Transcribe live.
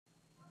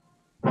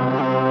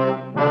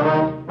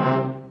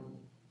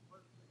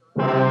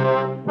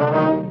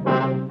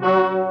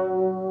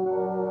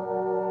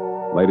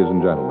ladies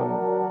and gentlemen.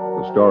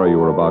 The story you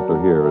are about to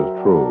hear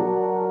is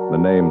true. The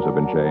names have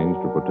been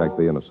changed to protect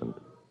the innocent.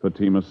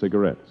 Fatima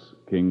Cigarettes,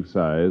 king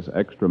size,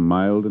 extra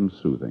mild and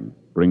soothing,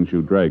 brings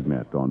you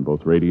Dragnet on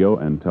both radio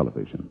and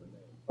television.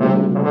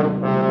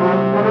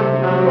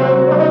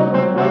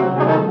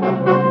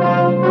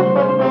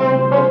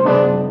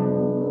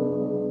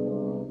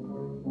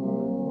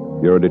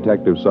 You're a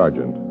detective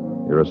sergeant.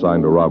 You're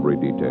assigned to robbery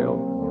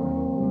detail.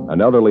 An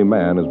elderly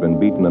man has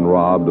been beaten and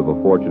robbed of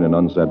a fortune in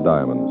unset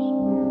diamonds.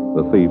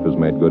 The thief has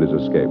made good his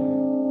escape.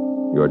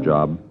 Your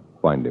job,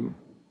 find him.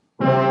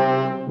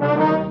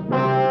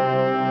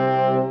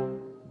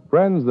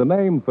 Friends, the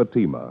name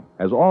Fatima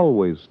has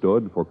always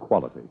stood for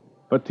quality.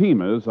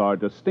 Fatimas are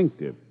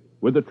distinctive,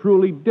 with a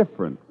truly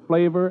different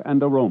flavor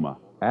and aroma.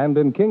 And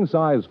in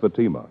king-size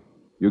Fatima,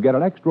 you get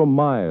an extra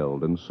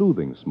mild and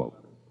soothing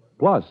smoke,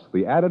 plus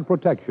the added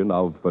protection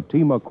of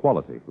Fatima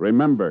quality.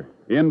 Remember,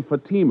 in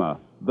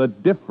Fatima, the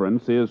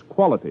difference is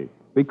quality.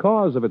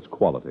 Because of its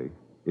quality,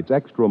 its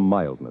extra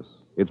mildness,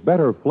 its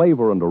better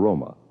flavor and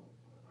aroma,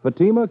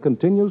 Fatima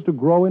continues to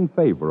grow in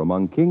favor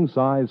among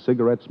king-size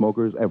cigarette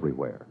smokers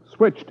everywhere.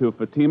 Switch to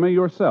Fatima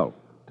yourself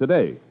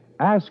today.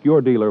 Ask your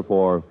dealer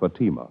for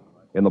Fatima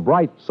in the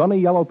bright, sunny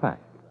yellow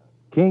pack.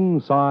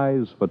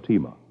 King-size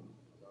Fatima.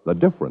 The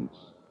difference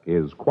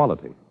is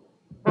quality.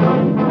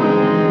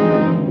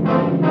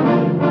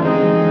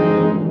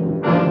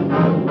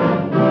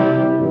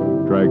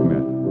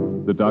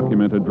 Dragnet, the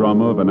documented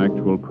drama of an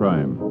actual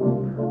crime.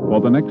 For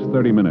the next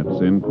 30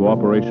 minutes, in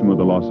cooperation with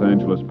the Los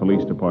Angeles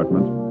Police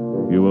Department,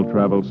 you will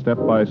travel step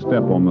by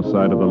step on the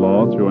side of the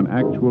law through an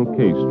actual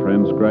case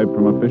transcribed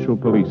from official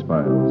police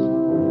files.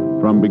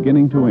 From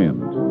beginning to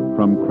end,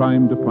 from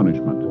crime to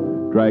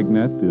punishment,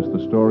 Dragnet is the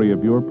story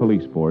of your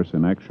police force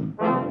in action.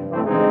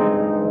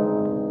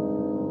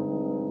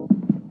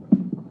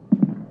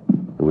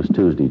 It was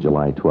Tuesday,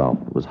 July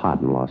 12th. It was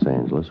hot in Los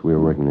Angeles. We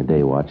were working the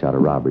day watch out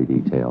of robbery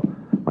detail.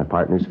 My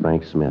partner's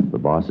Frank Smith. The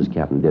boss is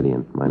Captain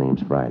Didion. My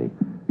name's Friday.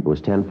 It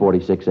was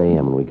 10:46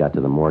 a.m. when we got to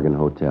the Morgan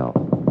Hotel.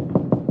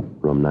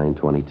 Room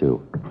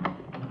 922.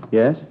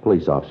 Yes?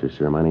 Police officer,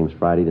 sir. My name's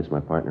Friday. This is my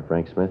partner,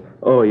 Frank Smith.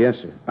 Oh, yes,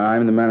 sir.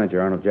 I'm the manager,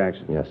 Arnold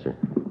Jackson. Yes, sir.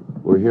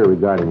 We're here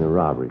regarding the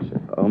robbery,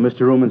 sir. Oh,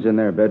 Mr. Ruman's in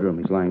their bedroom.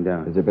 He's lying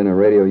down. Has there been a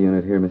radio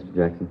unit here, Mr.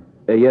 Jackson?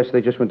 Yes,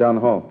 they just went down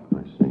the hall.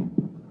 I see.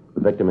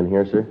 The victim in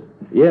here, sir?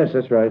 Yes,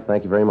 that's right.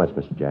 Thank you very much,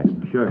 Mr.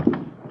 Jackson. Sure.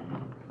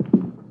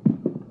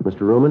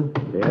 Mr. Ruman?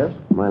 Yes?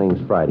 My name's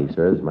Friday,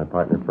 sir. This is my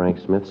partner, Frank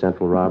Smith,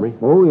 Central Robbery.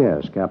 Oh,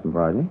 yes, Captain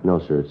Friday. No,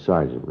 sir. It's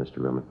Sergeant, Mr.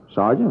 Ruman.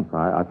 Sergeant?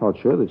 I thought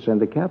sure they'd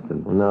send a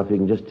captain. Well, now, if you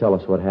can just tell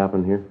us what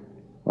happened here.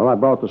 Well, I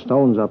brought the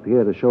stones up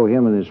here to show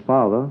him and his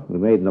father. We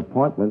made an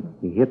appointment.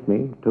 He hit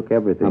me, took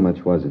everything. How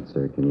much was it,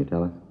 sir? Can you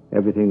tell us?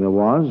 Everything there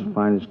was,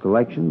 finest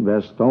collection,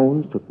 best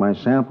stones, took my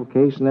sample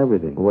case and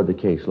everything. What'd the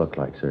case look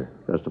like, sir?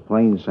 Just a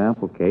plain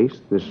sample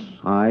case, this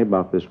high,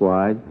 about this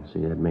wide. So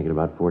that'd make it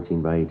about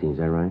 14 by 18, is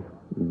that right?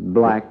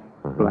 Black,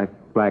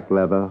 black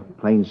leather,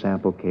 plain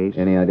sample case.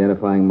 Any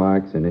identifying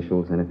marks,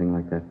 initials, anything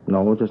like that?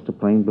 No, just a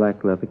plain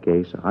black leather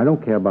case. I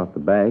don't care about the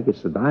bag,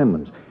 it's the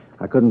diamonds.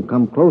 I couldn't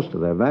come close to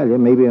their value,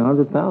 maybe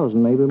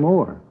 100,000, maybe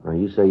more. Now,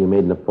 you say you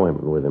made an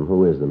appointment with him.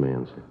 Who is the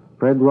man, sir?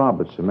 Fred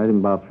Roberts. I met him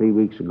about 3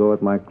 weeks ago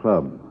at my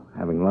club,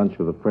 having lunch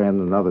with a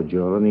friend, another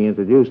jeweler, and he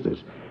introduced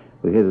us.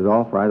 We hit it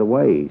off right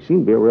away. He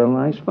seemed to be a real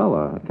nice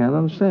fella. I can't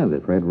understand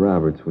it. Fred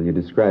Roberts. Will you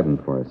describe him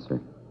for us, sir?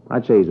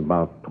 I'd say he's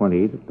about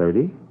 20 to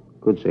 30.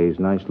 Could say he's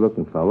a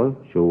nice-looking fella.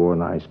 Sure wore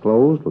nice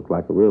clothes. Looked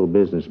like a real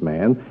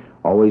businessman.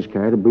 Always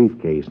carried a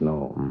briefcase and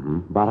all.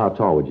 Mm-hmm. About how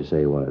tall would you say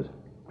he was?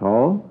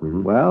 Tall?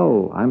 Mm-hmm.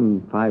 Well,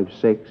 I'm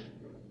 5'6".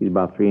 He's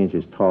about 3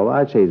 inches taller.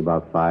 I'd say he's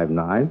about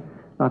 5'9".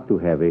 Not too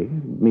heavy.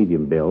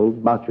 Medium build.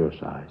 About your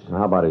size. Now,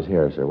 how about his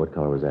hair, sir? What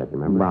color was that? Do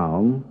you remember?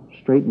 Brown.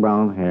 Straight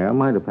brown hair.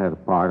 Might have had a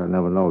part. I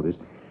never noticed.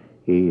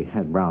 He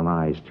had brown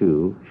eyes,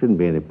 too. Shouldn't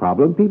be any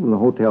problem. People in the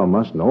hotel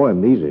must know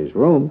him. These are his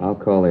rooms. I'll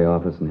call the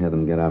office and have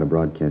them get out a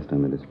broadcast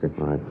on the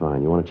description. All right,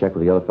 fine. You want to check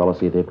with the other fellows,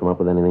 see if they've come up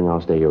with anything?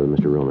 I'll stay here with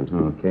Mr. Ruman.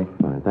 Okay.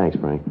 Fine. Thanks,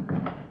 Frank.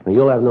 Now,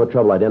 you'll have no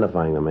trouble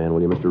identifying the man,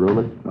 will you, Mr.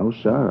 Ruman? No,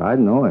 sir. I'd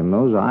know him.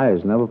 Those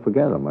eyes, never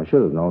forget him. I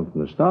should have known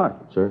from the start.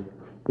 Sir?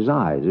 His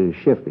eyes are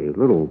shifty,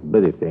 little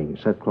bitty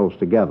things set close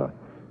together.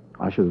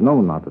 I should have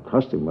known not to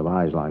trust him with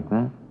eyes like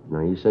that.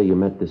 Now, you say you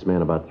met this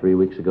man about 3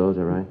 weeks ago, is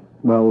that right?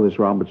 Well, this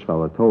Roberts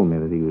fellow told me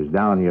that he was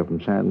down here from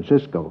San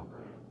Francisco.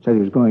 Said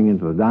he was going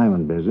into the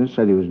diamond business.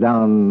 Said he was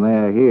down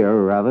here,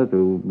 rather,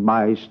 to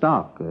buy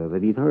stock.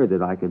 That he'd heard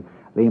that I could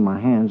lay my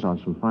hands on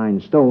some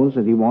fine stones,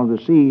 and he wanted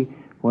to see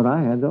what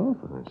I had to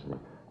offer. I see.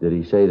 Did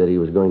he say that he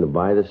was going to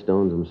buy the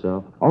stones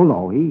himself? Oh,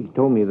 no. He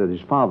told me that his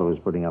father was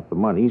putting up the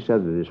money. He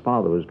said that his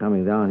father was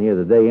coming down here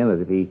today, and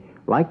that if he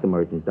liked the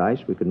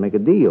merchandise, we could make a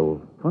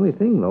deal. Funny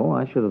thing, though,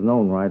 I should have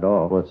known right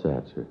off. What's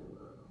that, sir?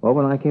 Well,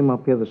 when I came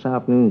up here this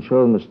afternoon and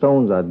showed him the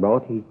stones I'd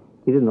brought, he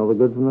didn't know the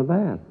good from the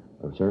bad.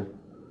 Oh, sir?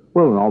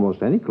 Well, in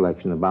almost any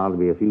collection, there are bound to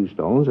be a few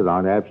stones that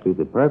aren't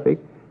absolutely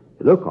perfect.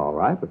 They look all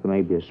right, but there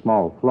may be a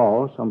small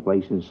flaw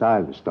someplace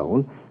inside the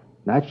stone.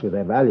 Naturally,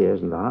 their value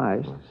isn't the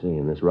highest. I see,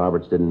 and this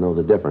Roberts didn't know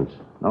the difference.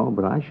 No,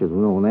 but I should have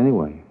known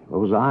anyway.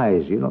 Those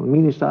eyes, the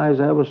meanest eyes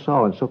I ever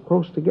saw, and so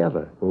close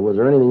together. Well, was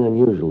there anything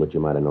unusual that you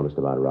might have noticed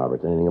about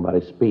Roberts? Anything about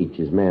his speech,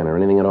 his manner,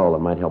 anything at all that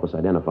might help us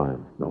identify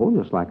him? No,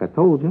 just like I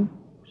told you.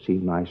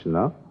 Seemed nice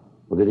enough.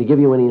 Well, did he give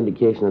you any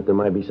indication that there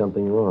might be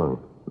something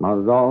wrong? Not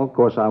at all. Of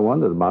course, I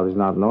wondered about his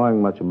not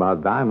knowing much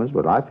about diamonds,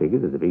 but I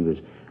figured that if he was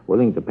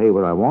willing to pay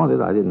what I wanted,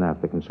 I didn't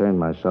have to concern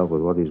myself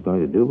with what he's going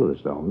to do with the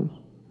stones.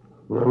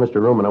 Well, Mr.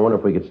 Ruman, I wonder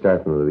if we could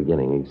start from the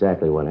beginning.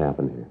 Exactly what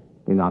happened here.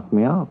 He knocked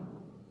me out.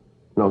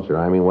 No, sir.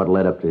 I mean, what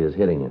led up to his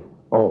hitting you?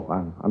 Oh,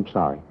 I'm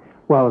sorry.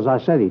 Well, as I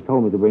said, he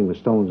told me to bring the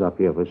stones up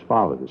here for his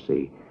father to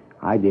see.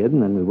 I did,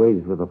 and then we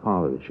waited for the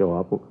father to show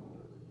up.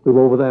 We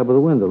were over there by the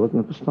window looking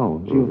at the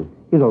stones.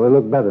 Mm-hmm. They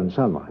look better in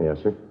sunlight. Yes,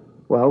 sir.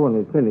 Well, when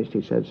we finished,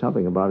 he said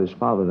something about his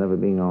father never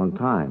being on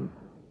time.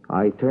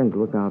 I turned to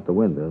look out the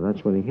window.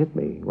 That's when he hit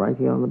me, right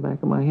here on the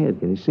back of my head.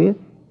 Can you see it?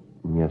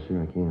 Yes,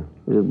 sir, I can.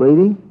 Is it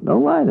bleeding?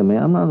 Don't lie to me.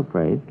 I'm not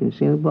afraid. Can you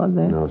see any blood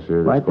there? No, sir.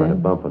 There's right quite there? a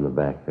bump on the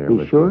back there.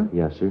 You sure?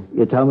 Yes, sir.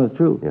 You tell me the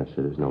truth. Yes,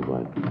 sir. There's no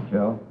blood.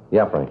 Joe,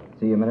 Yeah, Frank.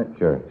 see you a minute?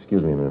 Sure.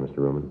 Excuse me a minute, Mr.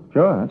 Ruman.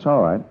 Sure, that's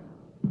all right.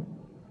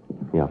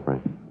 Yeah,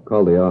 Frank.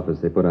 Called the office.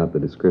 They put out the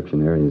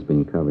description. Area's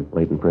being covered.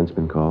 Leighton Prince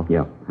been called?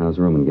 Yeah. How's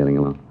Ruman getting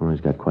along? Well,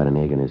 he's got quite an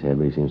egg in his head,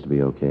 but he seems to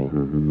be okay.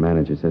 Mm-hmm.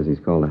 Manager says he's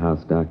called a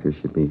house doctor.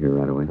 Should be here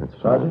right away.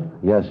 Sergeant?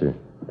 Yes, sir.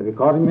 Have you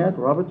caught him yet,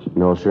 Roberts?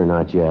 No, sir,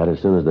 not yet.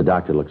 As soon as the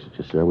doctor looks at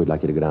you, sir, we'd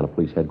like you to go down to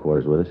police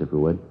headquarters with us, if you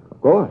would.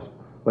 Of course.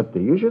 But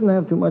you shouldn't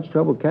have too much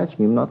trouble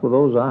catching him, not with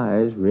those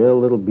eyes. Real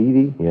little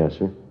beady. Yes,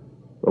 sir.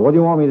 But what do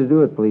you want me to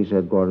do at police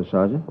headquarters,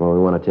 Sergeant? Well, we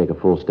want to take a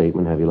full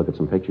statement, have you look at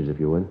some pictures, if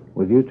you would.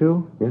 With you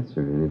two? Yes,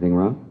 sir. Anything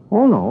wrong?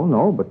 Oh,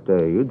 no. But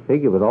you'd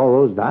figure with all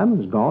those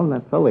diamonds gone,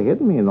 that fella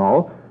hitting me and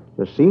all,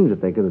 just seems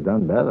that they could have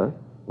done better.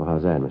 Well,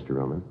 how's that, Mr.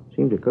 Roman?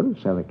 Seems they could have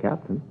sent a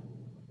captain.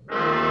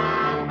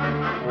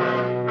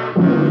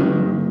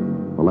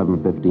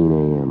 11:15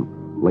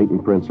 a.m. Leighton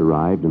Prince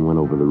arrived and went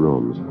over the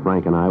rooms.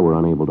 Frank and I were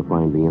unable to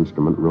find the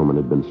instrument Ruman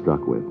had been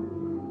struck with.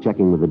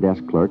 Checking with the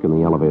desk clerk and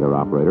the elevator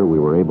operator, we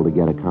were able to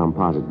get a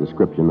composite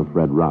description of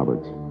Fred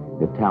Roberts.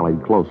 It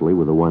tallied closely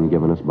with the one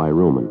given us by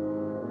Ruman.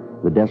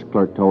 The desk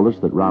clerk told us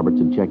that Roberts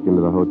had checked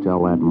into the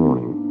hotel that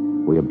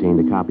morning. We obtained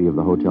a copy of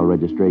the hotel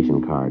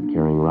registration card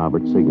carrying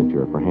Roberts'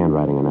 signature for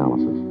handwriting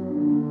analysis.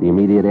 The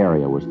immediate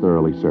area was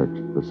thoroughly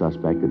searched. The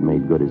suspect had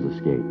made good his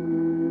escape.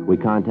 We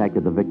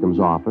contacted the victim's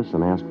office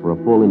and asked for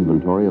a full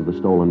inventory of the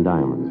stolen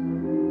diamonds.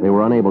 They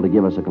were unable to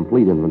give us a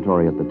complete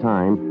inventory at the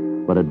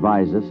time, but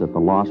advised us that the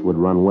loss would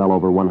run well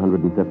over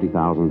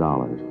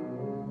 $150,000.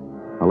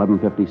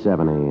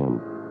 11:57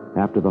 a.m.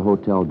 After the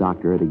hotel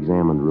doctor had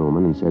examined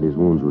Ruman and said his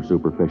wounds were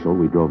superficial,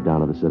 we drove down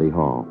to the city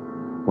hall.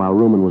 While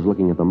Ruman was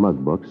looking at the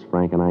mug books,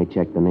 Frank and I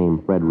checked the name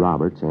Fred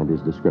Roberts and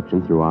his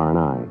description through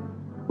R&I.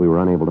 We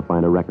were unable to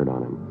find a record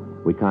on him.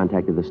 We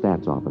contacted the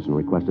stats office and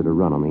requested a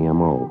run on the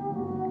M.O.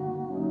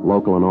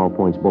 Local and all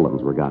points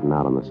bulletins were gotten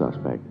out on the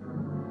suspect.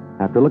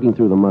 After looking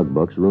through the mug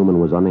books,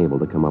 Ruman was unable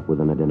to come up with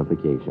an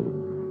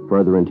identification.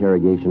 Further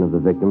interrogation of the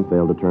victim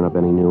failed to turn up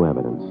any new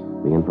evidence.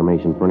 The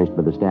information furnished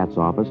by the stats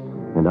office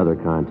and other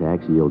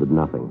contacts yielded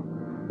nothing.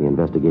 The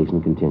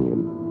investigation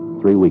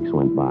continued. 3 weeks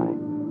went by.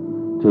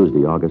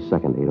 Tuesday, August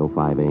 2nd,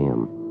 8:05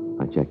 a.m.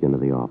 I checked into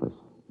the office.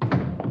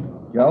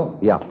 Joe?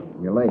 Yeah.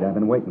 You're late. I've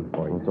been waiting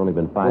for you. Well, it's only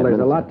been 5 Well, minutes.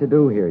 there's a lot to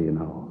do here, you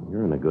know.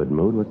 You're in a good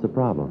mood. What's the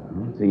problem?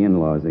 It's the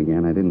in-laws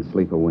again. I didn't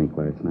sleep a wink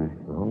last night.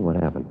 Oh, what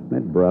happened?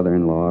 That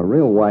brother-in-law, a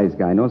real wise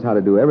guy, knows how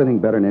to do everything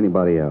better than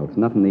anybody else.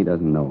 Nothing he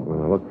doesn't know.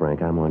 Well, look,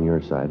 Frank, I'm on your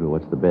side, but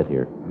what's the bit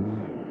here?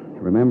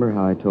 Remember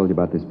how I told you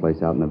about this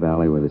place out in the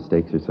valley where the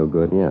steaks are so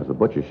good? Yeah, it's the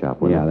butcher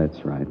shop, wasn't Yeah, it?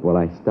 that's right. Well,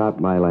 I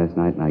stopped by last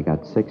night and I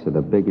got 6 of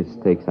the biggest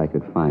steaks I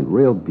could find.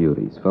 Real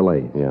beauties,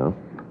 fillets. Yeah.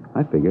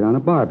 I figured on a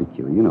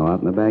barbecue, out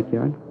in the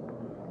backyard.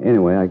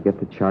 Anyway, I get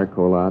the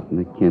charcoal out and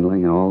the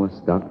kindling and all the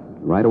stuff.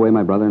 Right away,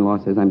 my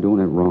brother-in-law says I'm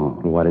doing it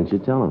wrong. Why didn't you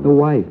tell him? The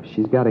wife,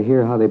 she's got to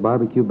hear how they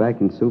barbecue back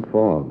in Sioux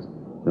Falls.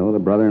 So the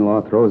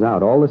brother-in-law throws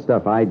out all the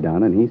stuff I'd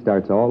done, and he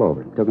starts all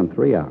over. It took him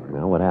 3 hours.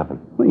 Well, what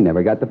happened? Well, he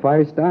never got the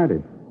fire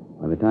started.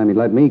 By the time he'd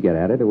let me get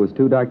at it, it was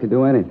too dark to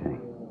do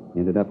anything. He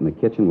ended up in the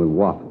kitchen with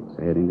waffles.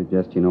 I had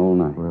indigestion all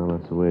night. Well,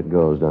 that's the way it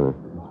goes, doesn't it?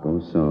 I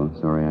suppose so.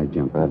 Sorry I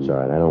jumped That's in. all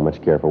right. I don't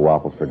much care for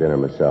waffles for dinner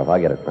myself. I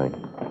get it, Frank.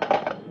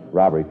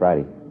 Robbery,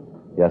 Friday.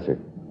 Yes, sir.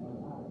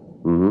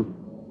 Mm-hmm.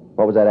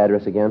 What was that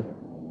address again?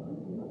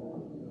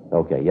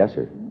 Okay, yes,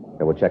 sir.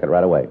 Okay, we'll check it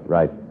right away.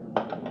 Right.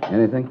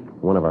 Anything?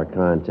 One of our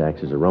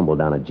contacts is a rumble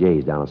down at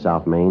Jay's down in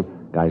South Main.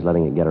 Guy's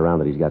letting it get around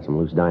that he's got some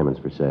loose diamonds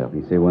for sale.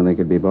 You say when they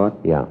could be bought?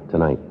 Yeah,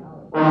 tonight.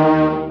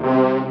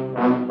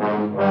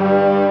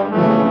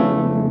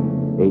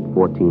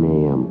 8:14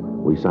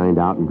 a.m. We signed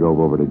out and drove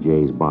over to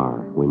Jay's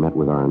bar. We met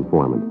with our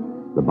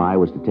informant. The buy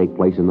was to take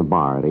place in the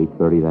bar at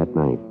 8:30 that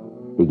night.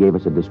 He gave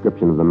us a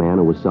description of the man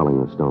who was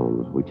selling the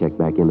stones. We checked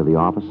back into the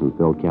office and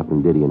filled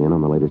Captain Didion in on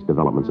the latest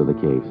developments of the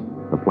case.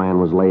 The plan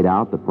was laid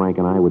out that Frank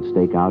and I would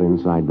stake out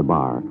inside the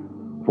bar.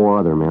 4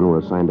 other men were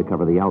assigned to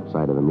cover the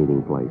outside of the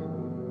meeting place.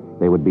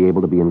 They would be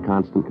able to be in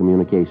constant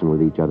communication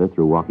with each other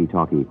through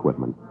walkie-talkie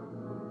equipment.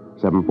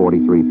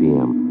 7:43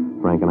 p.m.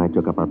 Frank and I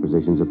took up our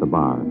positions at the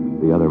bar.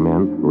 The other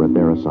men were at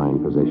their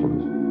assigned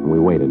positions. We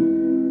waited.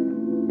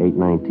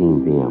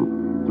 8:19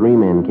 p.m. 3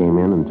 men came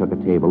in and took a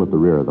table at the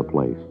rear of the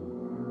place.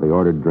 They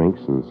ordered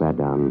drinks and sat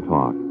down and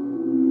talked.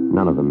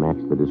 None of them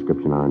matched the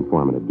description our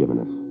informant had given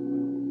us.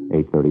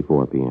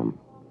 8:34 p.m.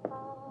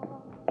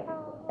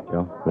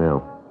 Joe?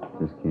 Well,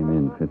 Just came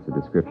in. Fits the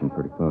description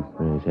pretty close.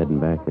 he's heading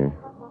back there.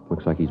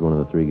 Looks like he's one of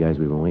the 3 guys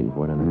we've been waiting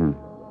for, doesn't he? Yeah.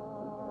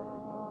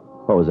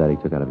 What was that he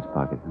took out of his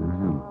pocket? I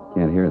don't know.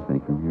 Can't hear a thing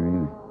from here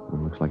either.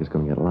 Well, looks like it's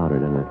going to get louder,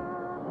 doesn't it?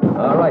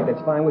 All right,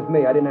 that's fine with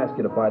me. I didn't ask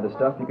you to buy the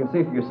stuff. You can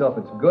see for yourself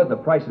it's good, the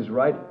price is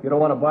right. If you don't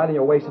want to buy it, then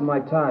you're wasting my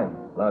time.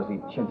 Lousy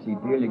chintzy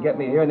deal. You get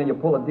me here, and then you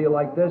pull a deal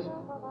like this?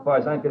 As far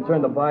as I'm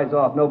concerned, the buy's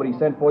off. Nobody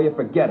sent for you.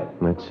 Forget it.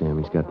 That's him.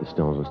 He's got the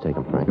stones. Let's take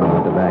him, Frank. Go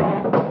with the bag.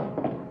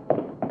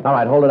 All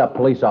right, hold it up,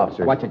 police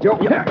officers. Watch it, Joe. All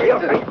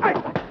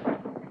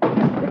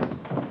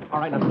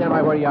right, now stand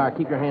right where you are.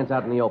 Keep your hands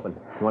out in the open.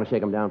 You want to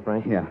shake him down,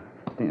 Frank? Yeah.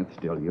 Stand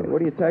still, you.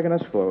 What are you tagging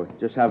us for?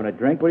 Just having a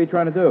drink? What are you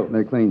trying to do?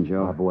 They're clean,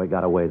 Joe. Our boy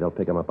got away. They'll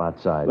pick him up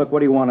outside. Look, what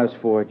do you want us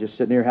for? Just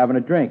sitting here having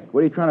a drink.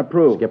 What are you trying to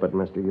prove? Skip it,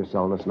 mister. You're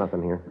selling us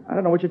nothing here. I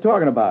don't know what you're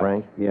talking about.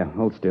 Frank, Yeah,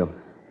 hold still.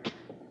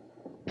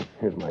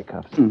 here's my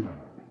cuffs.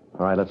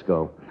 All right, let's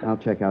go. I'll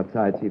check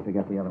outside, see if they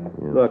got the other one.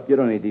 Yeah. Look, you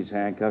don't need these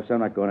handcuffs. I'm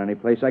not going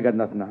anyplace. I got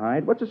nothing to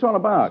hide. What's this all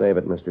about? Save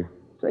it, mister.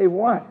 Say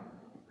what?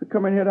 We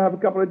come in here to have a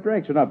couple of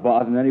drinks. We're not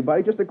bothering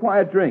anybody. Just a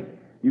quiet drink.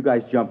 You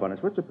guys jump on us.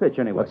 What's the pitch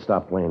anyway? Let's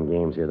stop playing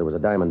games here. There was a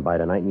diamond buy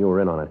tonight, and you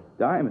were in on it.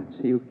 Diamonds?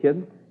 Are you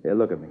kidding? Here,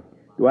 look at me.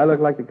 Do I look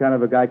like the kind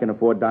of a guy can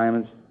afford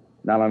diamonds?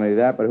 Not only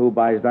that, but who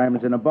buys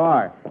diamonds in a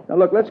bar? Now,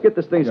 look, let's get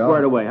this thing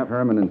squared away. Huh?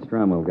 Herman and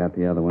Stromwell got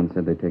the other one.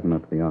 Said they'd take him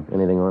up to the office.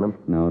 Anything on him?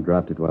 No,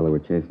 dropped it while they were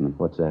chasing him.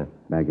 What's that?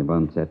 Bag of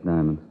unset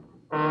diamonds.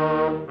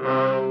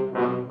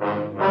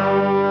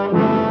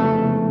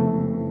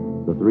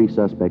 The 3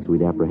 suspects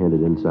we'd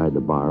apprehended inside the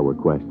bar were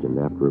questioned.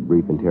 After a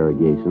brief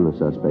interrogation, the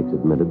suspects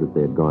admitted that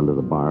they had gone to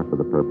the bar for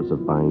the purpose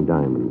of buying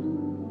diamonds.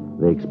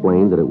 They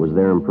explained that it was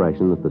their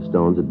impression that the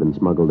stones had been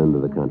smuggled into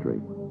the country.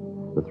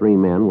 The 3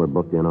 men were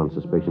booked in on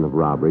suspicion of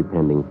robbery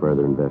pending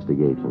further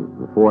investigation.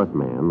 The 4th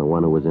man, the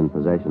one who was in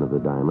possession of the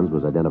diamonds,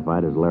 was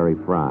identified as Larry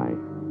Fry.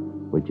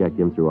 We checked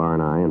him through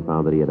R&I and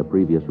found that he had a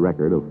previous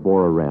record of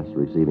 4 arrests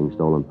receiving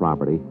stolen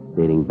property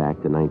dating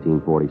back to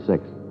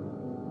 1946.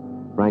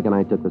 Frank and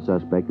I took the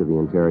suspect to the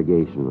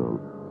interrogation room.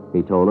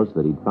 He told us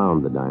that he'd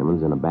found the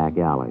diamonds in a back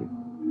alley.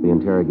 The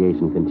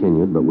interrogation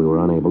continued, but we were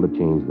unable to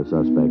change the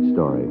suspect's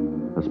story.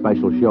 A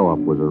special show-up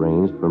was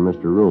arranged for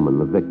Mr. Ruman,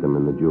 the victim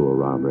in the jewel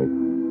robbery.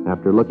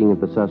 After looking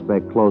at the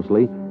suspect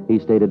closely, he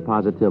stated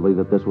positively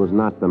that this was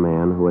not the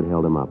man who had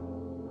held him up.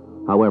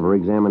 However,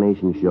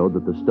 examination showed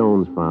that the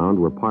stones found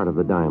were part of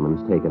the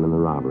diamonds taken in the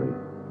robbery.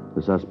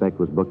 The suspect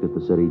was booked at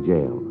the city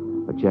jail.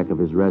 A check of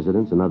his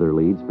residence and other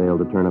leads failed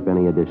to turn up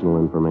any additional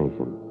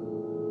information.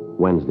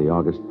 Wednesday,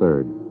 August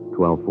 3rd,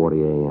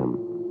 12:40 a.m.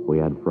 We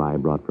had Fry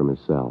brought from his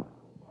cell.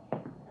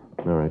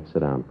 All right, sit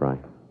down, Fry.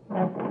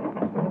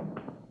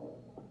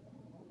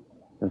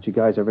 Don't you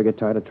guys ever get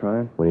tired of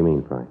trying? What do you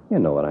mean, Fry? You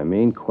know what I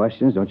mean.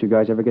 Questions. Don't you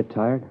guys ever get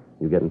tired?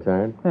 You getting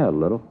tired? Yeah, a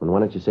little. Then why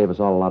don't you save us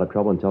all a lot of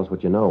trouble and tell us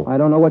what you know? I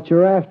don't know what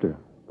you're after.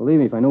 Believe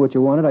me, if I knew what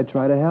you wanted, I'd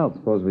try to help.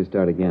 Suppose we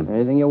start again.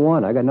 Anything you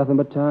want. I got nothing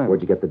but time. Where'd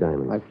you get the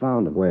diamonds? I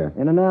found them. Where?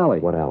 In an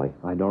alley. What alley?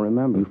 I don't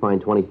remember. You find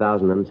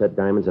 20,000 unset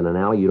diamonds in an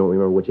alley? You don't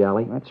remember which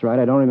alley? That's right.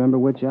 I don't remember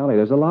which alley.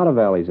 There's a lot of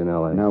alleys in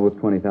L.A. Now with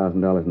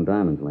 $20,000 in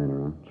diamonds laying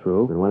around.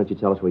 True. Then why don't you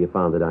tell us where you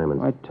found the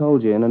diamonds? I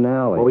told you, in an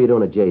alley. What were you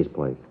doing at Jay's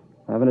place?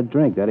 Having a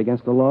drink. That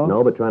against the law?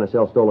 No, but trying to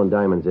sell stolen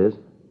diamonds is.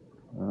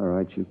 All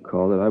right, you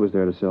called it. I was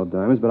there to sell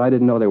diamonds, but I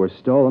didn't know they were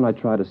stolen. I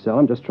tried to sell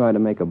them, just trying to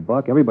make a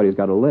buck. Everybody's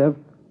got to live.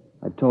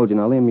 I told you,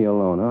 now leave me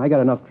alone, huh? I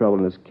got enough trouble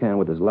in this can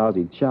with this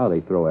lousy chow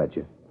they throw at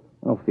you.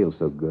 I don't feel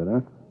so good,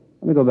 huh?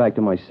 Let me go back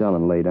to my cell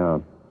and lay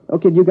down. Oh,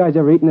 kid, you guys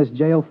ever eaten this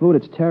jail food?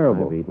 It's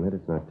terrible. I've eaten it.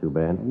 It's not too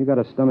bad. You got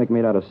a stomach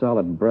made out of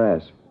solid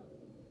brass.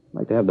 I'd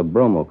like to have the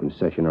bromo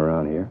concession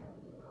around here.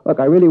 Look,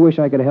 I really wish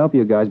I could help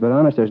you guys, but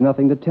honest, there's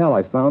nothing to tell.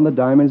 I found the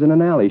diamonds in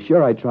an alley.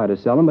 Sure, I tried to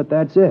sell them, but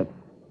that's it.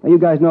 Now, you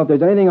guys know if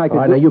there's anything I could All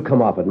right, do... now you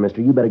come off it,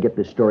 mister. You better get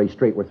this story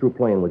straight. We're through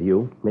playing with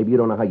you. Maybe you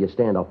don't know how you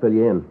stand. I'll fill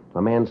you in.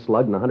 A man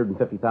slugged and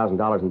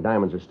 $150,000 in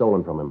diamonds are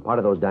stolen from him. Part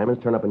of those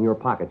diamonds turn up in your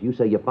pocket. You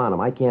say you found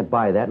them. I can't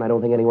buy that, and I don't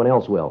think anyone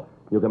else will.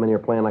 You come in here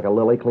playing like a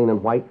lily, clean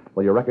and white.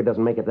 Well, your record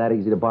doesn't make it that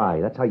easy to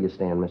buy. That's how you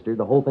stand, mister.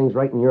 The whole thing's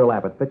right in your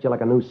lap. It fits you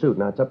like a new suit.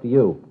 Now, it's up to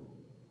you.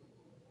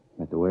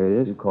 That the way it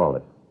is? You call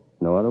it.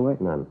 No other way?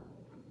 None.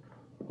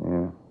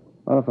 Yeah.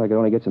 Well, if I could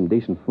only get some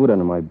decent food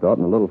under my belt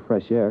and a little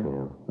fresh air,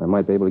 Yeah. I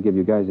might be able to give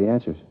you guys the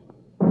answers.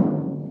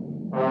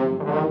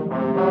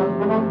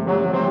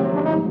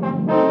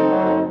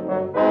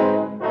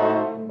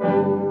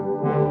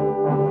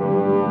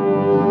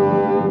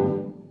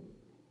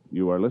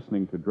 You are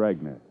listening to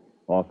Dragnet,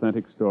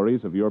 authentic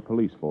stories of your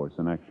police force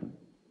in action.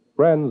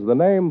 Friends, the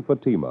name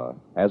Fatima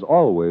has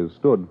always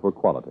stood for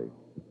quality.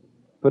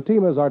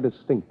 Fatimas are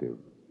distinctive,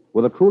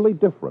 with a truly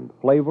different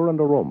flavor and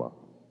aroma.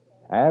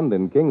 And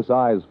in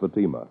king-size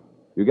Fatima,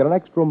 you get an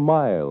extra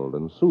mild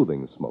and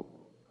soothing smoke.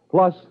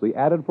 plus the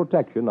added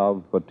protection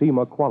of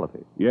Fatima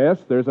quality. Yes,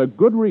 there's a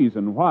good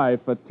reason why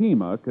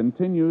Fatima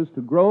continues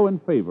to grow in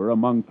favor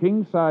among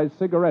king-size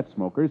cigarette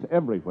smokers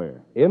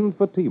everywhere. In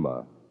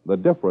Fatima, the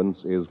difference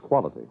is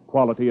quality.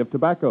 Quality of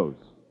tobaccos,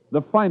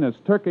 the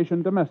finest Turkish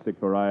and domestic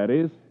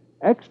varieties,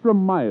 extra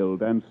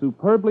mild and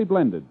superbly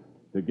blended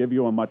to give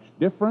you a much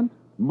different,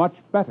 much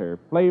better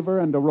flavor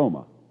and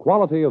aroma.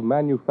 Quality of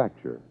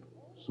manufacture.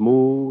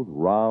 Smooth,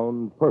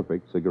 round,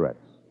 perfect cigarettes.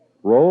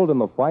 Rolled in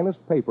the finest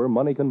paper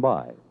money can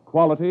buy.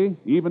 Quality,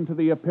 even to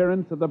the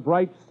appearance of the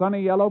bright,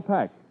 sunny yellow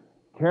pack,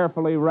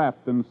 carefully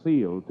wrapped and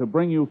sealed to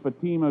bring you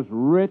Fatima's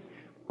rich,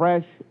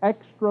 fresh,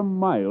 extra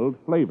mild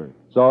flavor.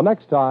 So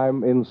next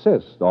time,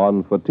 insist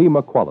on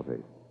Fatima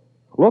quality.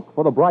 Look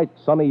for the bright,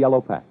 sunny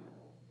yellow pack.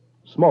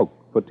 Smoke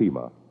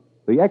Fatima,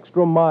 the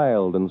extra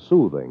mild and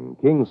soothing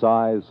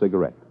king-size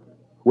cigarette,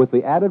 with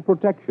the added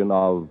protection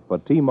of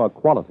Fatima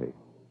quality.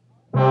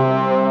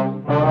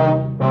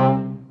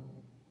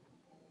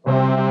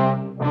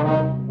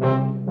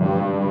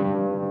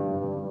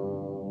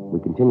 We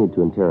continued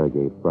to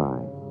interrogate Fry.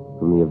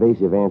 From the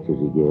evasive answers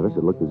he gave us,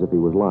 it looked as if he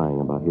was lying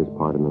about his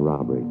part in the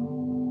robbery.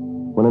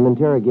 When an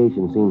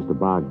interrogation seems to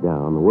bog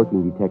down, the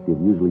working detective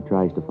usually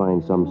tries to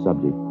find some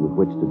subject with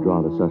which to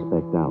draw the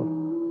suspect out,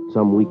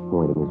 some weak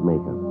point in his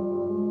makeup.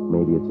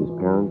 Maybe it's his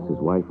parents, his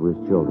wife, or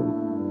his children.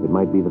 It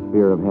might be the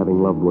fear of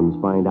having loved ones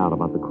find out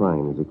about the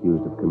crime he's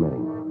accused of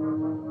committing.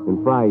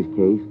 In Fry's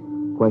case,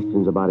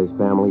 questions about his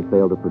family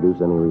failed to produce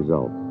any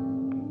results.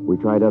 We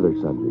tried other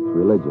subjects,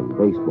 religion,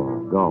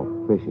 baseball, golf,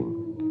 fishing.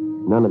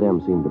 None of them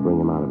seemed to bring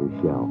him out of his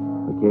shell.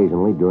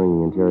 Occasionally, during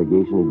the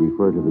interrogation, he'd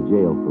refer to the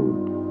jail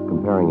food,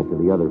 comparing it to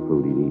the other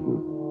food he'd eaten.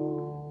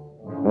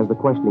 As the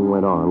questioning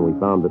went on, we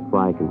found that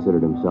Fry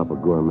considered himself a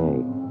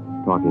gourmet,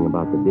 talking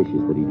about the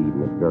dishes that he'd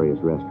eaten at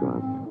various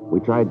restaurants.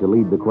 We tried to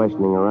lead the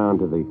questioning around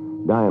to the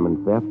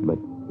diamond theft,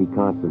 but he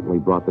constantly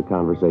brought the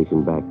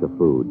conversation back to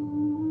food.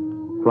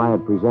 Fry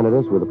had presented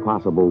us with a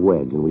possible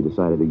wedge, and we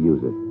decided to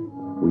use it.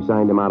 We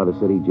signed him out of the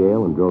city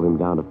jail and drove him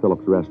down to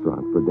Phillips'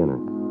 restaurant for dinner.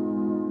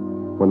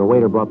 When the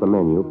waiter brought the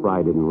menu,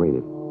 Fry didn't read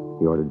it.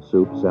 He ordered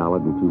soup,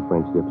 salad, and 2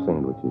 French dip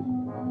sandwiches.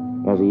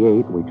 As he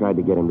ate, we tried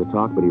to get him to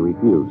talk, but he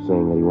refused,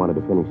 saying that he wanted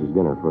to finish his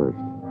dinner first.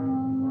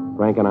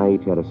 Frank and I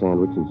each had a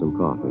sandwich and some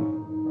coffee.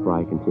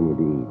 Fry continued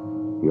to eat.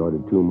 He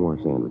ordered 2 more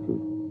sandwiches.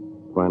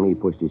 Finally, he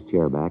pushed his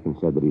chair back and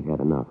said that he'd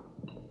had enough.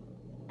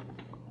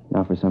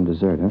 Now for some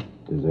dessert, huh?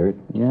 Dessert?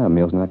 Yeah, a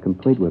meal's not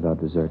complete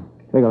without dessert.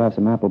 Figure I'll have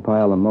some apple pie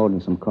a la mode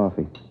and some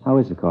coffee. How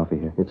is the coffee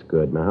here? It's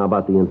good. Now, how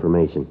about the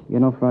information? You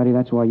know, Friday,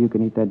 that's why you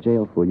can eat that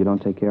jail food. You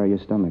don't take care of your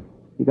stomach.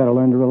 You got to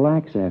learn to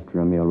relax after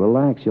a meal.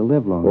 Relax, you'll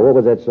live longer. Well, what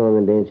was that song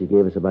and dance you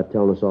gave us about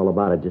telling us all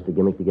about it? Just a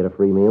gimmick to get a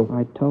free meal?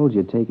 I told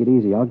you, take it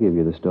easy. I'll give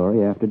you the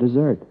story after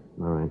dessert.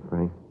 All right,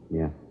 Frank.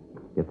 Yeah.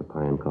 Get the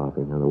pie and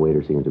coffee. Now, the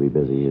waiter seems to be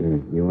busy.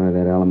 You wanted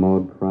that a la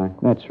mode, Fry?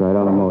 That's right,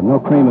 a la mode. No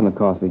cream in the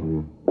coffee.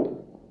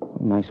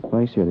 Nice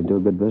place here. They do a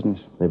good business.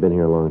 They've been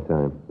here a long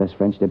time. Best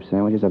French dip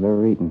sandwiches I've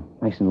ever eaten.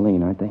 Nice and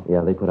lean, aren't they?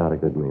 Yeah, they put out a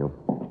good meal.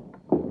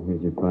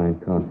 Here's your pie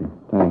and coffee.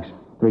 Thanks.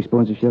 3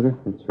 spoons of sugar?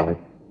 That's right.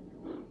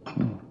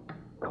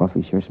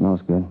 Coffee sure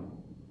smells good.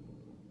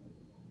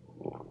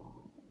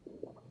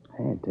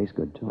 Hey, it tastes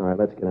good, too. All right,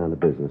 let's get on to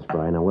business,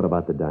 Fry. Now, what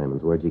about the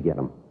diamonds? Where'd you get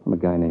them? From a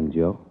guy named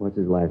Joe. What's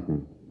his last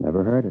name?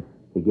 Never heard it.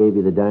 He gave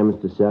you the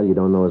diamonds to sell. You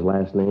don't know his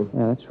last name?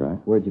 Yeah, that's right.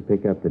 Where'd you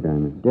pick up the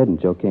diamonds?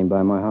 Didn't. Joe came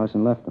by my house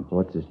and left them.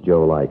 What's this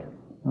Joe like?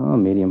 Oh,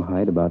 medium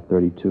height, about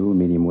 32,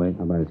 medium weight.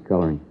 How about his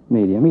coloring?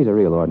 Medium. He's a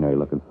real ordinary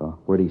looking fellow.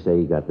 Where'd he say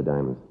he got the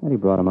diamonds? And he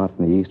brought them out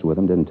from the east with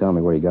him. Didn't tell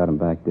me where he got them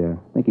back there.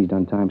 Think he's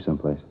done time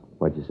someplace.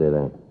 Why'd you say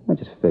that? I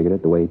just figured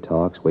it. The way he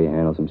talks, the way he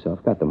handles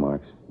himself. Got the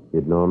marks.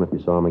 You'd know him if you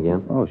saw him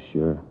again? Oh,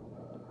 sure.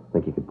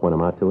 Think you could point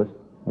him out to us?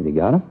 Have you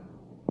got him?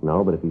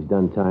 No, but if he's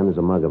done time, there's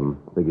a mug of him.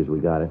 Figures we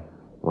got it.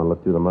 Want to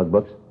look through the mug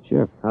books?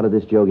 Sure. How did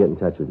this Joe get in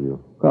touch with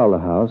you? Called the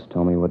house.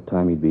 Told me what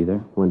time he'd be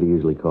there. When do you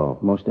usually call?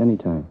 Most any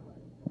time.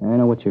 I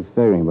know what you're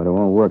figuring, but it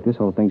won't work. This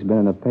whole thing's been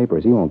in the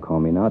papers. He won't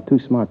call me now. Too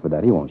smart for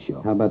that. He won't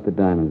show. How about the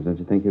diamonds? Don't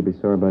you think he'll be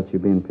sore about you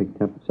being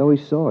picked up? So he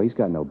saw. He's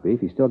got no beef.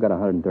 He's still got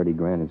 130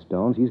 grand in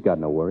stones. He's got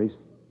no worries.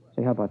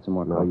 Say, how about some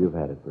more No, coffee? you've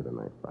had it for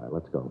tonight, Fry.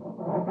 Let's go.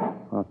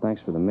 Oh,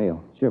 thanks for the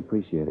meal. Sure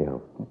appreciate it. Yeah.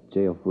 That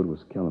jail food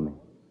was killing me.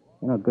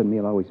 You know, a good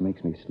meal always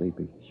makes me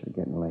sleepy. Sure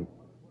getting late.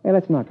 Hey,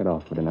 let's knock it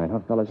off for tonight, huh,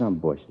 fellas? I'm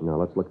bushed. Now,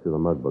 let's look through the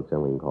mug books,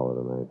 then we can call it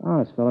a night.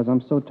 Honest, fellas,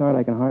 I'm so tired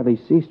I can hardly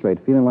see straight.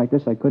 Feeling like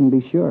this, I couldn't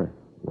be sure.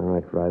 All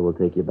right, Fry, we'll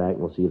take you back, and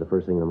we'll see you the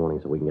first thing in the morning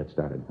so we can get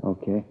started.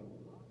 Okay.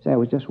 Say, I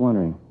was just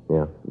wondering.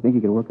 Yeah. You think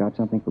you could work out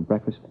something for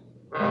breakfast?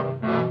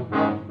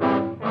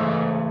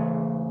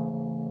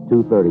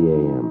 2:30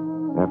 a.m.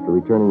 After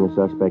returning the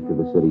suspect to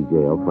the city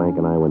jail, Frank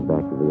and I went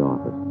back to the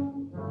office.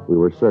 We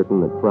were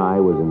certain that Fry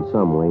was in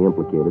some way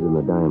implicated in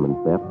the diamond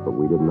theft, but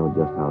we didn't know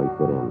just how he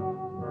fit in.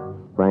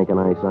 Frank and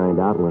I signed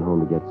out and went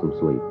home to get some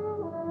sleep.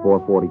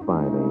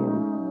 4:45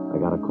 a.m.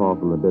 I got a call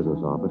from the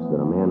business office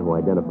that a man who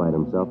identified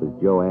himself as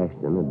Joe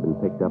Ashton had been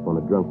picked up on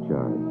a drunk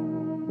charge.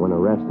 When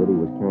arrested, he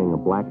was carrying a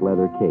black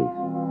leather case,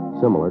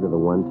 similar to the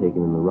one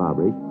taken in the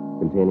robbery,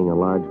 containing a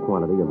large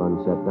quantity of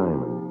unset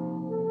diamonds.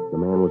 The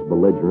man was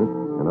belligerent,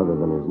 and other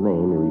than his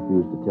name, he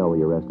refused to tell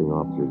the arresting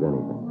officers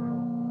anything.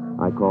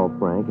 I called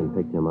Frank and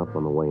picked him up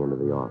on the way into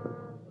the office.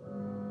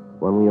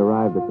 When we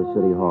arrived at the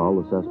city hall,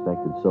 the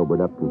suspect had sobered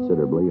up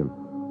considerably, and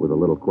with a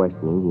little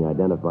questioning, he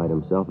identified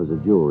himself as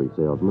a jewelry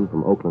salesman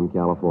from Oakland,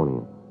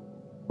 California.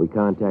 We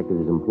contacted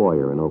his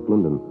employer in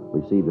Oakland and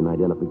received an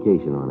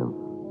identification on him.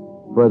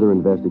 Further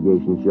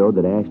investigation showed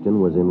that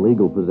Ashton was in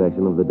legal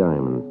possession of the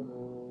diamonds.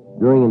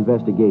 During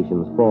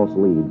investigations, false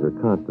leads are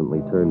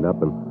constantly turned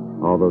up, and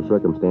although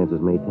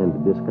circumstances may tend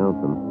to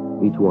discount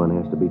them, each one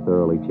has to be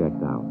thoroughly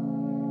checked out.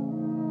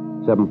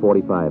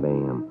 7:45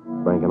 a.m.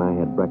 Frank and I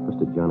had breakfast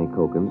at Johnny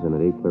Cokin's, and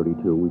at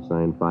 8:32 we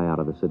signed Fry out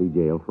of the city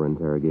jail for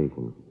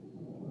interrogation.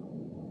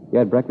 You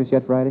had breakfast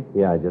yet, Friday?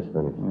 Yeah, I just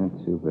finished.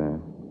 Not too bad.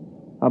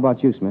 How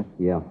about you, Smith?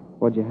 Yeah.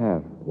 What'd you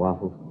have?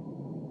 Waffles?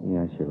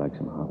 Yeah, I sure like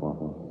some hot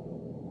waffles.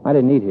 I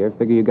didn't eat here.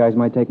 Figure you guys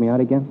might take me out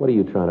again? What are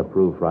you trying to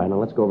prove, Fry? Now,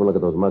 let's go over and look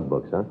at those mug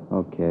books, huh?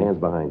 Okay. Hands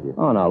behind you.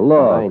 Oh, now,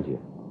 look. Behind you.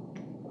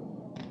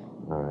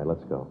 All right,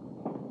 let's go.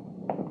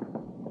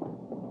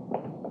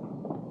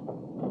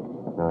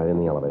 All right, in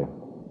the elevator.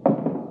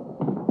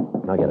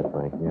 I'll get it,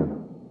 Frank. Yeah.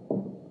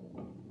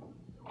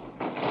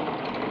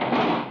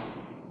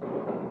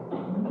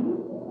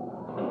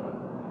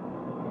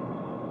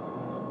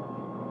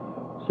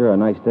 Sure, a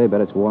nice day.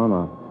 Bet it's warm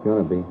out. It's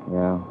gonna be.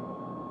 Yeah.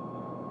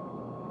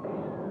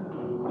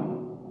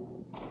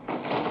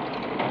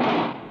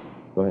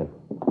 Go ahead.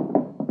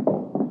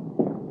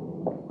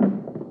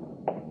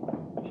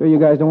 Sure you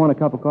guys don't want a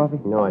cup of coffee?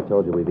 No, I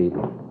told you we've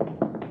eaten.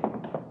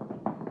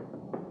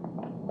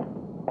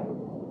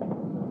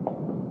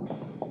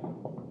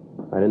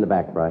 Right in the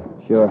back, Fry.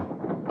 Sure.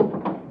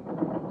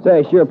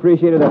 Say, sure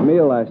appreciated that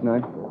meal last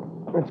night.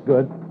 That's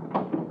good.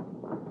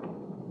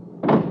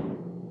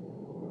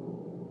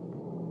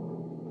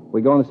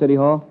 We going to City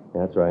Hall?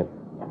 Yeah, that's right.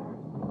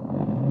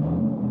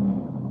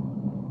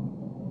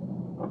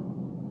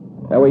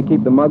 That way you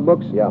keep the mug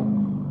books? Yeah.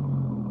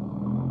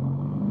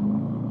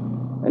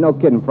 Hey, no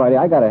kidding, Friday.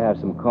 I gotta have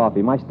some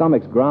coffee. My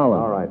stomach's growling.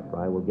 All right,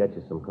 Fry, we'll get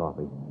you some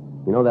coffee.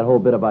 You know that whole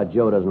bit about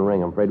Joe doesn't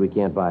ring. I'm afraid we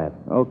can't buy it.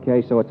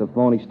 Okay, so it's a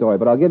phony story,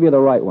 but I'll give you the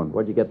right one.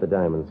 Where'd you get the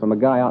diamonds? From a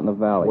guy out in the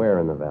valley. Where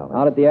in the valley?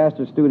 Out at the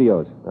Astor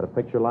Studios. At a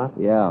picture lot?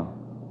 Yeah.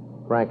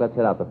 Frank, let's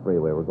head out the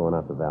freeway. We're going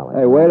out the valley.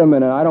 Hey, wait a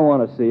minute. I don't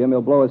want to see him.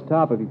 He'll blow his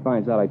top if he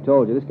finds out I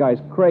told you. This guy's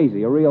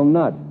crazy, a real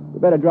nut. You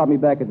better drop me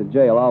back at the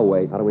jail. I'll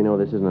wait. How do we know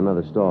this isn't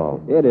another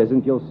stall? It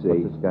isn't. You'll see.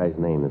 What's this guy's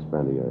name, this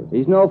friend of yours?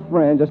 He's no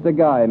friend, just a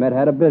guy I met,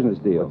 had a business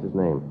deal. What's his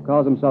name?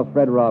 Calls himself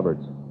Fred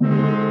Roberts.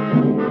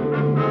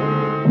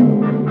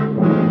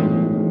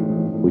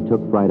 We took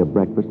Fry to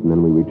breakfast, and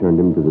then we returned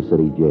him to the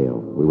city jail.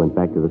 We went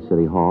back to the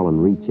city hall and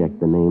rechecked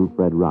the name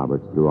Fred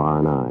Roberts through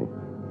R&I.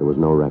 There was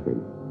no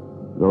record.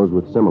 Those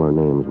with similar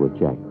names were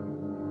checked.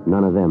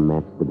 None of them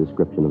matched the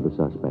description of the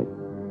suspect.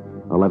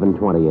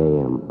 11:20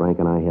 a.m., Frank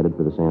and I headed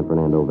for the San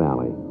Fernando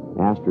Valley.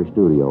 Astor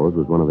Studios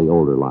was one of the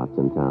older lots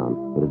in town.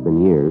 It had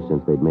been years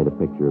since they'd made a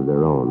picture of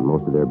their own.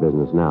 Most of their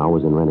business now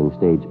was in renting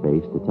stage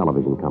space to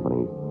television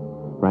companies.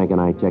 Frank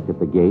and I checked at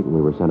the gate, and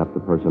we were sent up to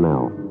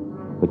personnel.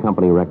 The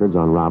company records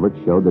on Roberts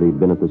showed that he'd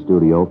been at the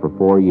studio for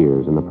 4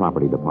 years in the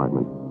property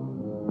department.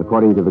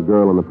 According to the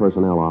girl in the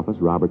personnel office,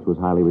 Roberts was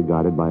highly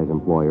regarded by his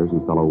employers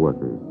and fellow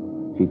workers.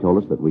 She told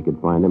us that we could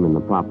find him in the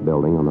prop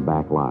building on the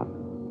back lot.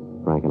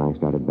 Frank and I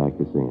started back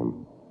to see him.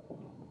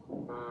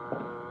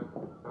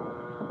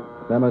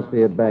 That must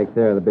be it back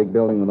there, the big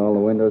building with all the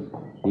windows.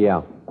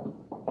 Yeah.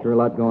 Sure a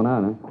lot going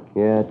on, huh?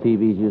 Yeah,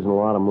 TV's using a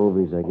lot of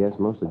movies, I guess.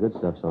 Most of the good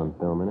stuff's on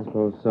film, isn't it?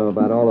 Suppose so.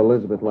 About all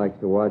Elizabeth likes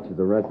to watch is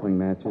the wrestling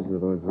matches with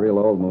those real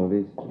old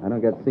movies. I don't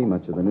get to see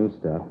much of the new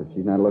stuff. If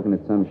she's not looking at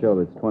some show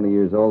that's 20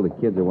 years old, the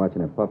kids are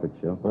watching a puppet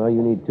show. Well,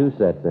 you need 2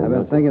 sets then. I've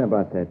been don't you? thinking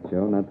about that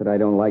show. Not that I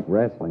don't like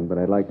wrestling, but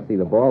I'd like to see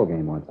the ball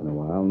game once in a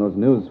while. And those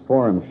news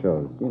forum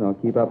shows. You know,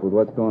 keep up with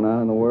what's going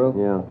on in the world.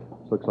 Yeah.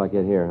 Looks like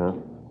it here, huh?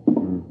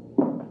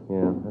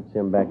 Yeah, that's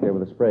him back there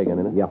with a spray gun,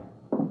 isn't it? Yeah.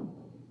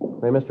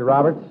 Hey, Mr.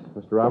 Roberts?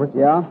 Mr. Roberts?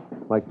 Yeah?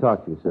 I'd like to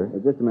talk to you, sir.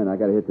 Just a minute. I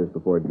got to hit this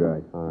before it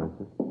dries. All right,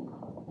 sir.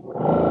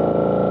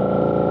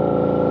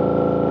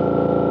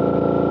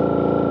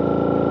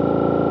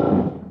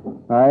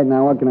 All right,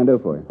 now what can I do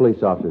for you?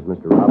 Police officers,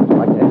 Mr. Roberts. I'd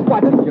like to...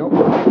 Watch it, Joe.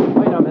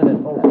 Wait a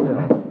minute. Hold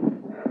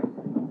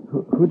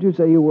still. Who'd you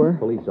say you were?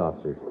 Police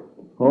officers.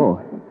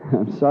 Oh,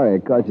 I'm sorry I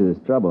caused you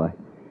this trouble.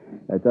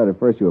 I thought at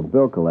first you were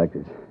bill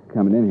collectors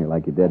coming in here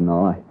like you did and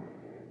all.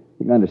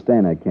 You can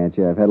understand that, can't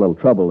you? I've had a little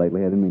trouble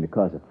lately. I didn't mean to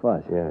cause a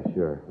fuss. Yeah,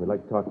 sure. We'd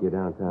like to talk to you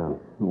downtown.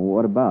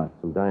 What about?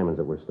 Some diamonds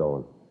that were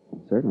stolen.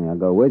 Certainly, I'll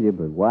go with you,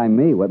 but why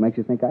me? What makes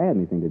you think I had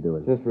anything to do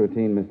with it? Just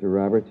routine, Mr.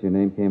 Roberts. Your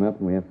name came up,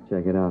 and we have to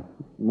check it out.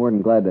 More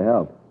than glad to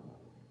help.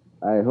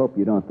 I hope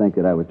you don't think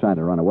that I was trying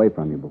to run away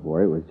from you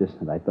before. It was just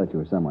that I thought you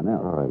were someone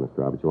else. All right, Mr.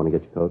 Roberts. You want to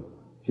get your coat?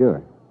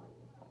 Sure.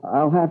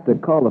 I'll have to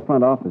call the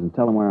front office and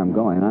tell them where I'm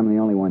going. I'm the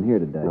only one here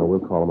today. No, we'll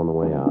call them on the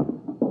way out.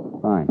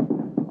 Fine.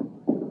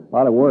 A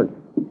lot of work.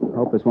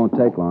 Hope this won't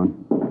take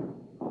long.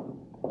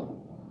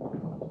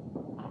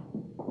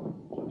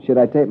 Should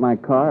I take my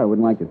car? I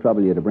wouldn't like to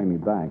trouble you to bring me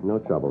back. No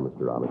trouble,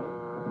 Mr. Roberts.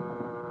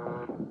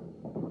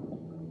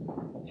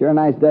 Sure a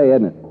nice day,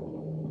 isn't it?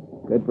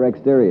 Good for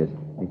exteriors.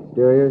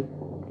 Exteriors?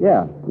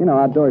 Yeah,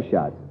 outdoor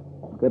shots.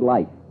 Good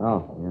light.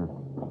 Oh, yeah.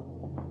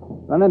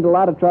 Run into a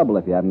lot of trouble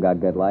if you haven't got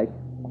good light.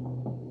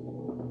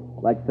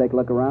 Like to take a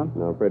look around?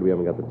 No, I'm afraid we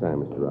haven't got the time,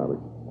 Mr.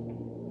 Roberts.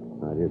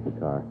 All right, here's the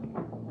car.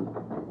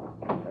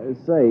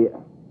 Say,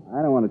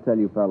 I don't want to tell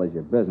you fellas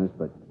your business,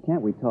 but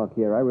can't we talk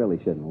here? I really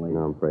shouldn't leave.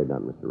 No, I'm afraid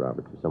not, Mr.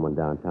 Roberts. There's someone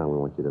downtown we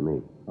want you to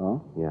meet.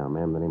 Oh? Yeah, a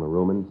man by the name of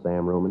Ruman,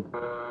 Sam Ruman.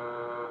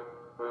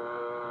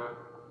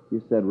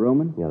 You said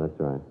Ruman? Yeah, that's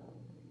right.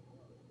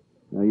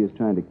 No use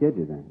trying to kid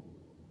you then.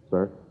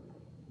 Sir?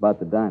 About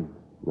the diamond.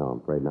 No, I'm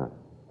afraid not.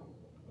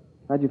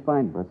 How'd you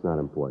find them? That's not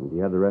important. Do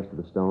you have the rest of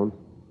the stones?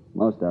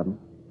 Most of them.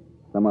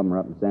 Some of them are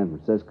up in San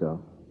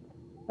Francisco.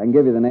 I can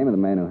give you the name of the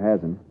man who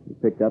has them. He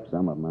picked up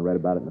some of them. I read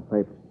about it in the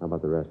paper. How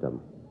about the rest of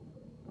them?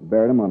 I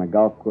buried them on a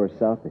golf course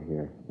south of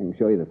here. I can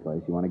show you the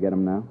place. You want to get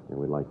them now? Yeah,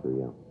 we'd like to,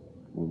 yeah.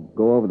 We'll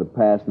go over the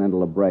pass and into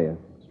La Brea.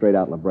 Straight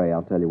out La Brea.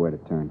 I'll tell you where to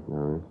turn. All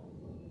right.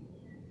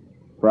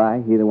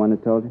 Fry, he the one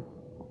that told you?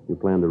 You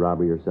planned the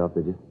robbery yourself,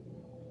 did you?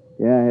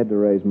 Yeah, I had to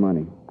raise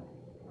money.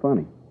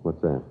 Funny.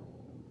 What's that?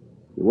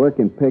 You work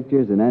in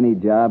pictures in any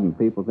job and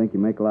people think you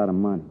make a lot of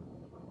money.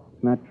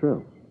 It's not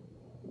true.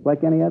 It's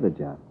like any other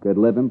job. Good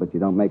living, but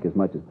you don't make as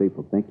much as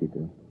people think you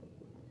do.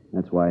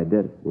 That's why I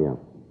did it. Yeah.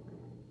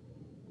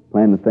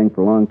 Planned the thing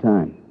for a long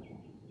time.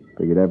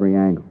 Figured every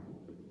angle.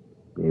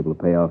 Be able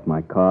to pay off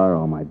my car,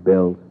 all my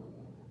bills.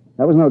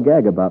 That was no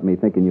gag about me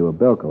thinking you were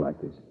bill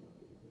collectors.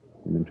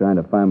 I've been trying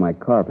to find my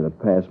car for the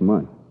past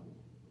month.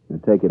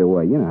 And take it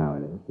away. You know how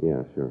it is.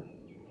 Yeah, sure.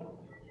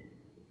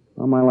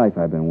 All my life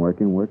I've been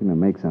working to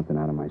make something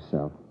out of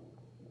myself.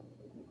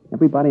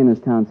 Everybody in this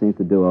town seems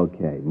to do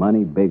okay.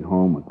 Money, big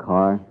home, a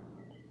car.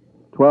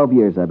 12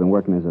 years I've been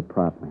working as a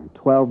prop man.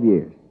 12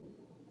 years.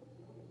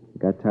 I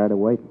got tired of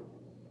waiting.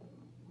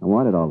 I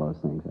wanted all those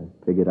things. I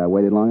figured I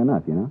waited long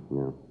enough, you know?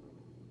 Yeah.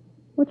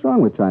 What's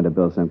wrong with trying to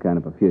build some kind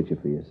of a future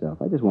for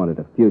yourself? I just wanted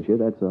a future,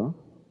 that's all.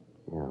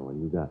 Yeah, well,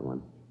 you got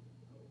one.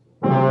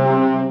 The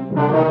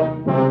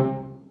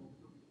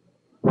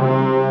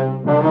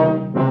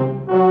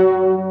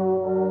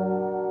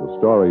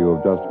story you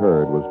have just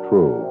heard was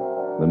true.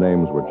 The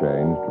names were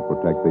changed to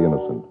protect the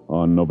innocent.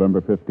 On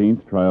November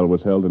 15th, trial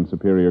was held in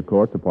Superior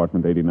Court,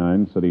 Department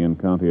 89, City and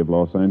County of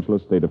Los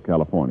Angeles, State of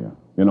California.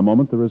 In a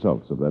moment, the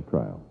results of that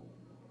trial.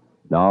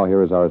 Now,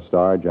 here is our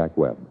star, Jack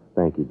Webb.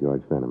 Thank you,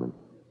 George Fenneman.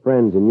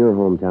 Friends, in your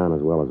hometown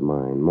as well as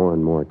mine, more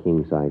and more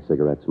king-size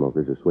cigarette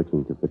smokers are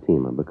switching to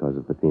Fatima because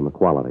of Fatima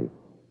quality.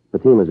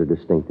 Fatimas are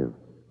distinctive,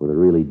 with a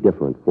really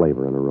different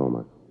flavor and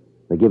aroma.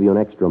 They give you an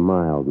extra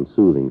mild and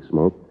soothing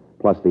smoke,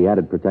 plus the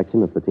added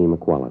protection of Fatima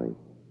quality.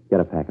 Get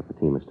a pack of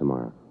Fatimas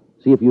tomorrow.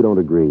 See if you don't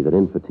agree that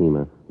in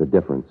Fatima, the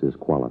difference is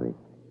quality.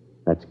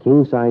 That's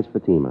king-size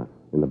Fatima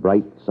in the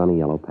bright, sunny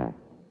yellow pack.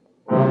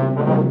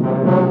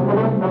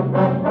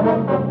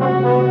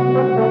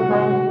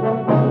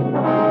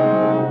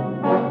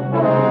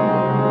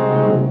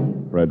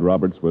 Fred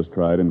Roberts was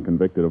tried and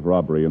convicted of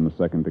robbery in the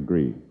second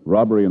degree.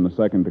 Robbery in the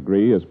second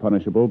degree is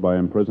punishable by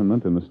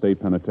imprisonment in the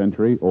state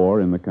penitentiary or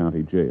in the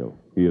county jail.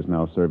 He is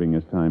now serving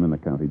his time in the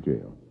county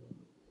jail.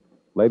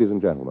 Ladies and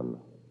gentlemen,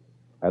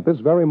 at this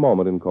very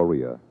moment in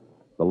Korea,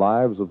 the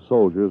lives of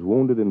soldiers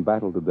wounded in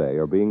battle today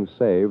are being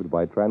saved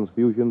by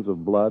transfusions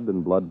of blood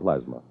and blood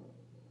plasma.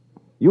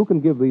 You can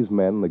give these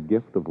men the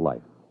gift of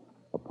life,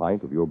 a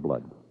pint of your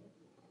blood.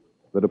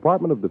 The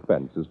Department of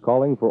Defense is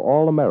calling for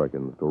all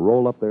Americans to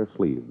roll up their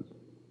sleeves.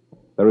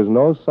 There is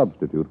no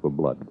substitute for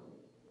blood.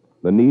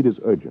 The need is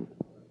urgent.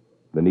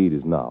 The need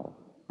is now.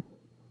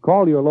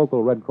 Call your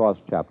local Red Cross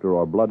chapter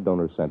or blood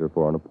donor center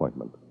for an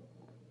appointment.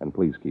 And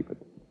please keep it.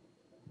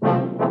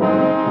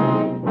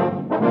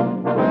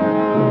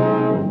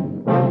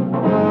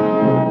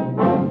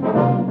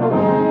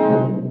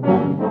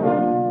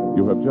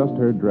 You have just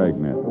heard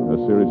Dragnet, a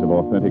series of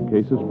authentic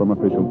cases from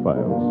official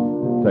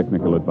files.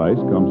 Technical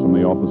advice comes from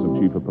the Office of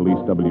Chief of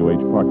Police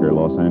W.H. Parker,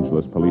 Los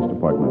Angeles Police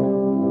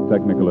Department.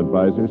 Technical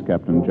advisors,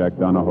 Captain Jack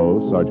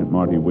Donahoe, Sergeant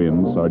Marty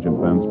Wynn, Sergeant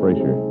Vance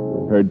Brasher.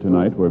 Heard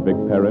tonight were Vic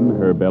Perrin,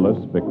 Herb Ellis,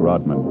 Vic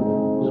Rodman.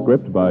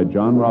 Script by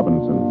John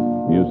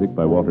Robinson. Music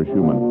by Walter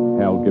Schumann.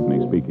 Hal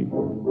Gibney speaking.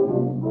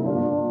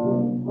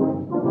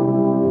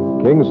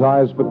 King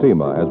Size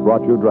Fatima has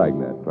brought you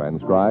Dragnet,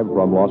 transcribed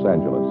from Los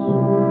Angeles.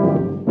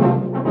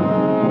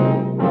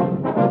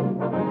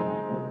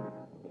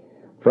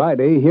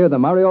 Friday, hear the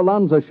Mario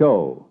Lanza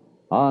Show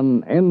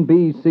on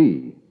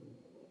NBC.